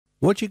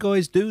What you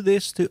guys do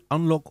this to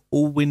unlock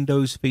all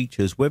Windows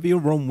features, whether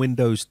you're on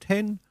Windows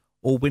 10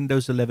 or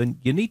Windows 11,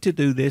 you need to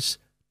do this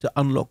to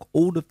unlock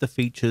all of the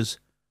features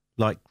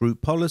like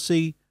group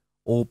policy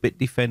or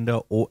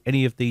Bitdefender or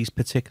any of these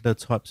particular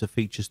types of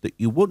features that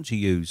you want to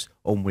use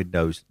on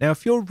Windows. Now,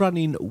 if you're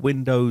running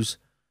Windows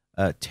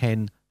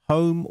 10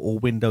 Home or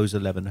Windows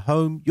 11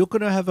 Home, you're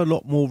going to have a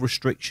lot more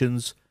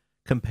restrictions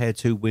compared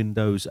to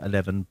Windows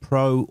 11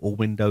 Pro or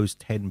Windows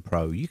 10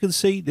 Pro. You can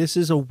see this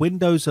is a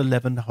Windows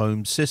 11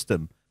 Home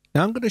system.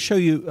 Now I'm going to show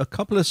you a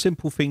couple of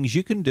simple things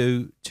you can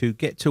do to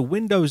get to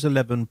Windows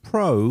 11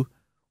 Pro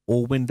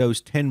or Windows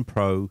 10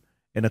 Pro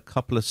in a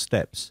couple of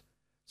steps.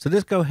 So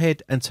let's go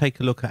ahead and take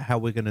a look at how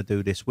we're going to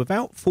do this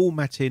without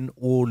formatting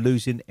or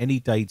losing any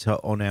data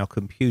on our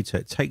computer.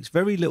 It takes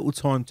very little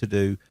time to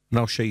do, and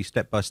I'll show you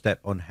step by step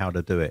on how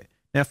to do it.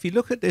 Now, if you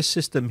look at this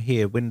system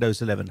here,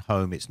 Windows 11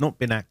 Home, it's not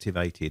been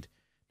activated.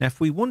 Now, if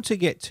we want to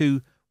get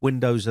to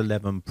Windows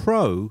 11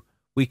 Pro,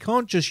 we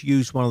can't just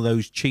use one of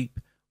those cheap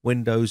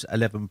Windows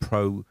 11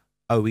 Pro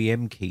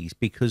OEM keys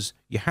because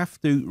you have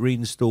to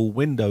reinstall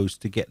Windows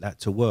to get that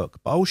to work.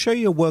 But I'll show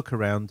you a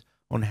workaround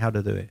on how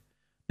to do it.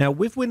 Now,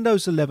 with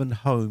Windows 11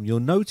 Home, you'll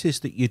notice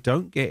that you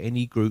don't get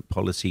any group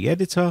policy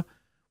editor,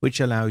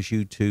 which allows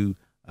you to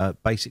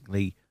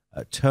basically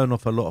turn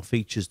off a lot of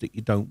features that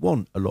you don't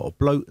want, a lot of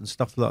bloat and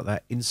stuff like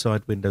that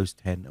inside Windows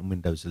 10 and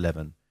Windows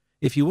 11.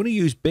 If you want to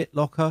use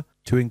BitLocker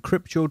to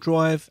encrypt your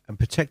drive and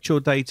protect your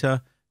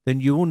data, then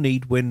you will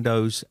need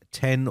Windows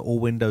 10 or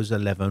Windows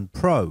 11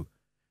 Pro.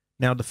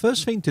 Now, the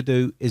first thing to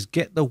do is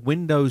get the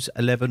Windows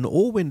 11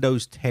 or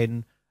Windows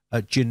 10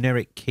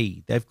 generic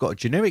key. They've got a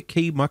generic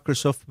key.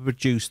 Microsoft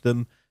produced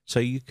them so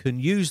you can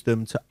use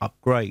them to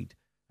upgrade.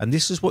 And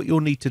this is what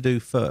you'll need to do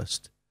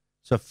first.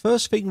 So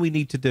first thing we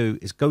need to do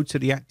is go to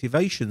the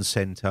Activation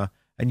Center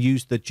and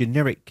use the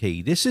generic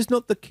key. This is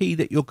not the key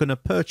that you're going to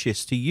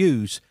purchase to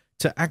use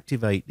to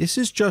activate. This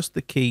is just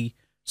the key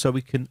so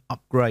we can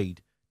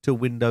upgrade to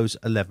Windows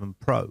 11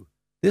 Pro.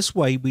 This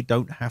way we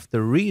don't have to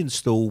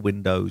reinstall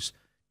Windows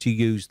to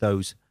use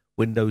those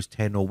Windows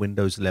 10 or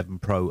Windows 11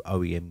 Pro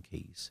OEM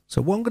keys.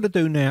 So what I'm going to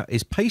do now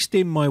is paste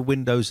in my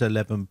Windows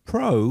 11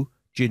 Pro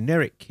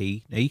generic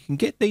key. Now you can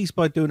get these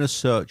by doing a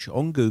search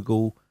on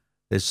Google.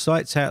 There's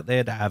sites out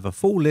there that have a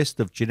full list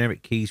of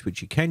generic keys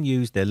which you can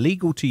use. They're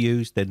legal to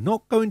use. They're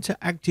not going to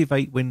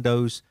activate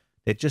Windows.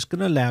 They're just going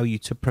to allow you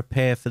to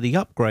prepare for the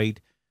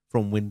upgrade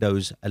from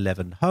Windows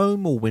 11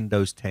 Home or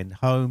Windows 10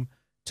 Home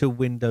to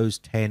Windows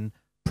 10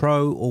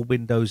 Pro or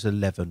Windows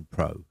 11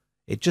 Pro.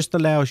 It just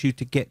allows you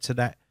to get to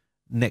that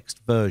next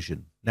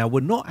version. Now,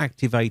 we're not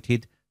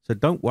activated, so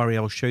don't worry,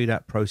 I'll show you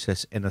that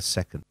process in a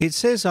second. It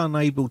says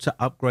unable to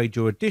upgrade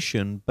your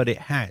edition, but it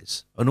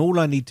has. And all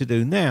I need to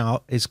do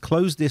now is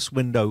close this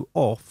window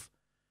off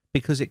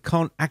because it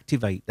can't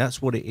activate.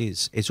 That's what it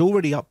is. It's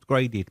already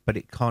upgraded, but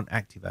it can't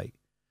activate.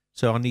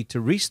 So I need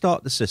to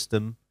restart the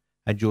system,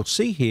 and you'll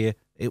see here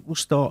it will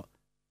start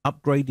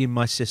upgrading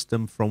my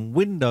system from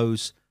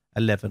Windows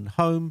 11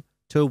 Home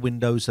to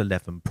Windows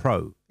 11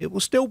 Pro. It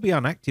will still be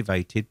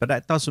unactivated, but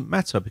that doesn't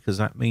matter because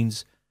that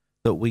means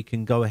that we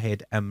can go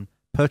ahead and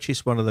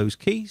purchase one of those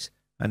keys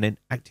and then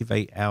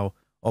activate our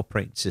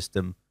operating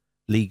system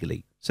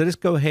legally. So let's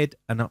go ahead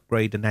and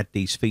upgrade and add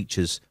these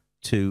features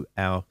to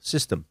our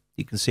system.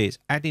 You can see it's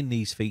adding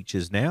these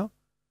features now,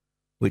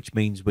 which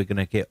means we're going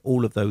to get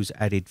all of those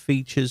added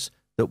features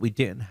that we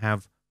didn't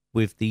have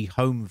with the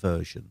home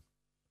version.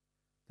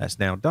 That's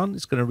now done.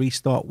 It's going to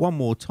restart one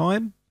more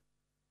time.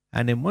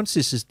 And then once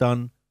this is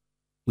done,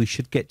 we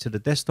should get to the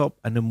desktop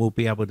and then we'll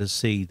be able to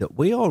see that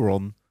we are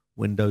on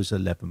Windows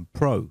 11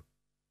 Pro.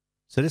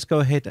 So let's go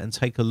ahead and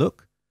take a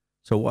look.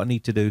 So what I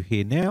need to do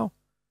here now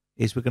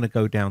is we're going to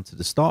go down to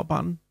the Start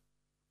button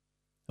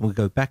and we'll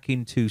go back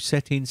into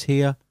Settings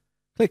here,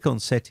 click on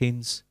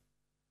Settings.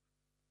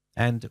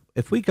 And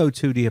if we go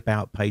to the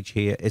About page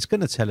here, it's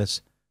going to tell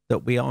us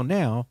that we are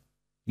now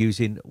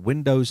using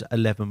Windows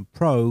 11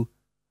 Pro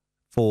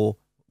for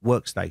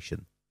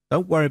Workstation.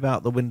 Don't worry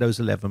about the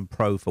Windows 11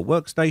 Pro for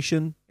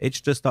Workstation.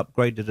 It's just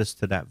upgraded us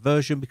to that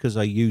version because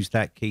I used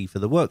that key for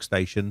the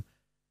Workstation.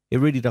 It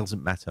really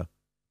doesn't matter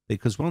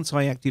because once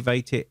I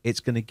activate it, it's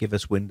going to give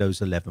us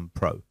Windows 11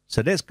 Pro.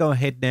 So let's go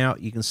ahead now.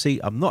 You can see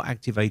I'm not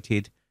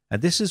activated,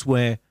 and this is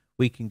where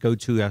we can go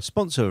to our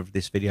sponsor of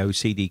this video,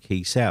 CD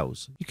Key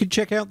Sales. You can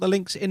check out the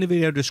links in the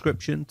video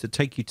description to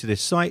take you to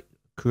this site,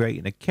 create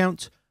an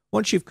account.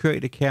 Once you've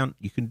created an account,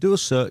 you can do a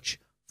search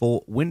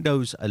for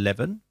Windows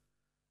 11,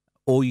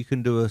 or you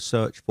can do a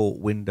search for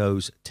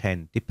Windows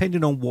 10,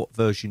 depending on what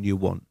version you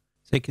want.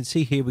 So you can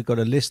see here we've got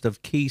a list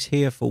of keys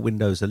here for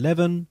Windows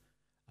 11,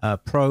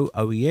 Pro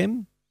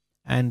OEM,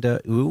 and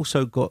we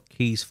also got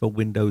keys for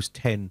Windows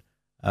 10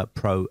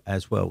 Pro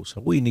as well.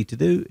 So all you need to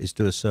do is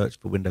do a search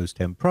for Windows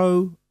 10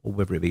 Pro, or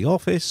whether it be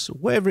Office,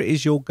 whatever it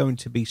is you're going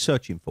to be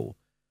searching for.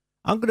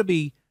 I'm going to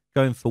be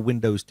going for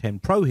Windows 10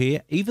 Pro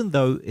here. Even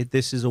though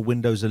this is a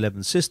Windows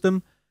 11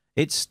 system,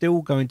 it's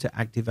still going to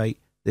activate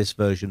this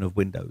version of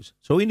Windows.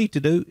 So all you need to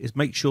do is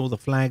make sure the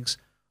flags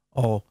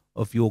are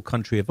of your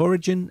country of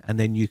origin, and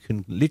then you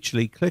can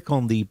literally click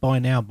on the Buy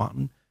Now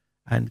button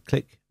and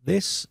click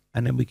this,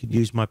 and then we can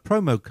use my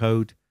promo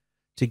code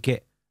to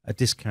get a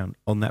discount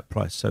on that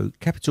price. So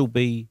capital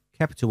B,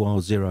 capital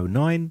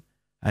R09,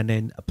 and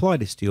then apply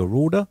this to your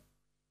order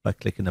by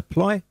clicking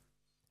apply,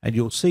 and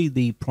you'll see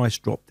the price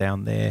drop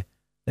down there.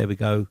 There we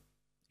go,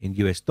 in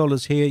US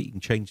dollars here. You can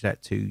change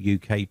that to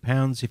UK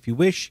pounds if you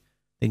wish.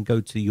 Then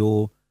go to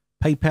your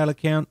PayPal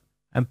account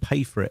and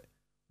pay for it.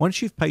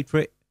 Once you've paid for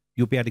it,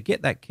 you'll be able to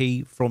get that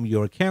key from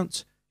your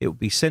account. It will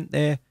be sent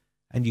there,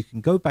 and you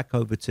can go back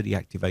over to the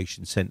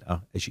activation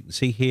center. As you can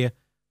see here,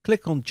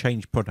 click on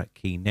change product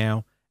key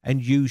now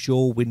and use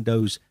your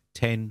Windows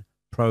 10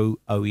 Pro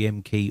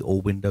OEM key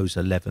or Windows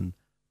 11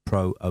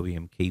 Pro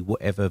OEM key,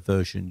 whatever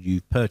version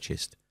you've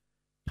purchased.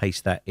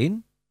 Paste that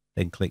in,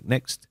 then click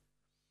next.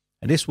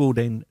 And this will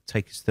then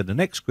take us to the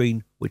next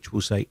screen, which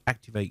will say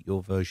activate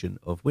your version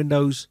of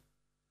Windows.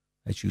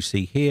 As you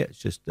see here, it's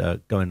just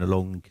going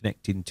along and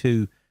connecting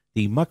to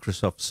the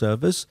Microsoft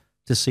servers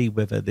to see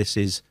whether this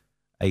is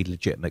a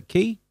legitimate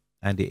key.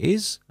 And it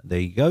is. There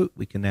you go.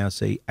 We can now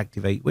say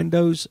activate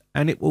Windows,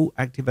 and it will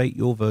activate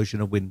your version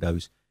of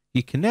Windows.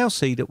 You can now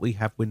see that we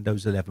have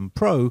Windows 11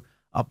 Pro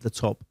up the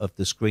top of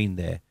the screen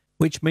there,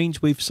 which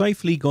means we've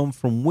safely gone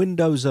from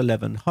Windows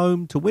 11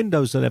 Home to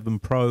Windows 11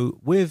 Pro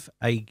with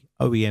a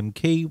OEM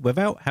key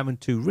without having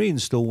to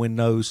reinstall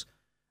Windows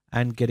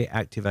and get it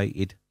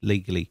activated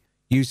legally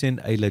using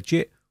a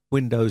legit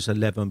Windows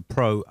 11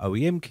 Pro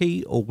OEM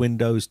key or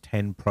Windows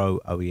 10 Pro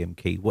OEM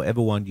key,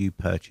 whatever one you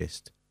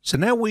purchased. So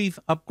now we've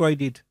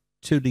upgraded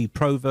to the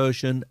Pro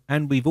version,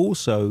 and we've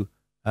also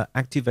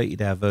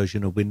activated our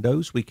version of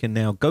Windows. We can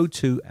now go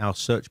to our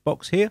search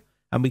box here,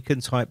 and we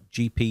can type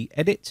GP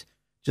Edit,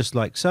 just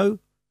like so.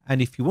 And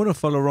if you want to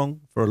follow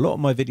along for a lot of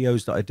my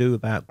videos that I do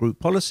about group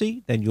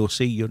policy, then you'll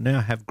see you'll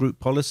now have group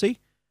policy,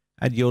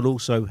 and you'll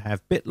also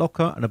have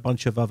BitLocker and a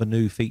bunch of other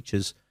new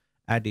features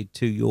added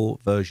to your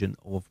version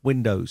of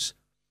Windows.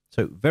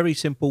 So very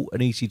simple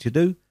and easy to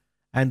do.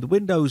 And the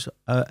Windows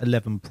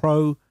 11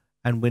 Pro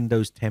and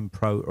Windows 10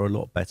 Pro are a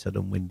lot better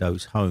than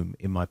Windows Home,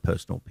 in my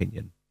personal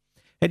opinion.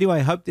 Anyway,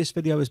 I hope this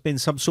video has been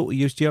some sort of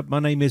use to you. My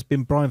name has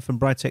been Brian from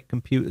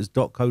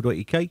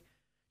briteccomputers.co.uk.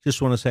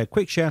 Just want to say a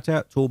quick shout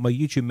out to all my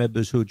YouTube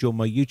members who have joined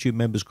my YouTube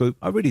members group.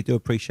 I really do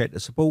appreciate the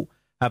support.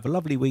 Have a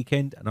lovely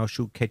weekend, and I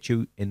shall catch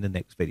you in the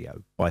next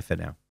video. Bye for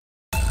now.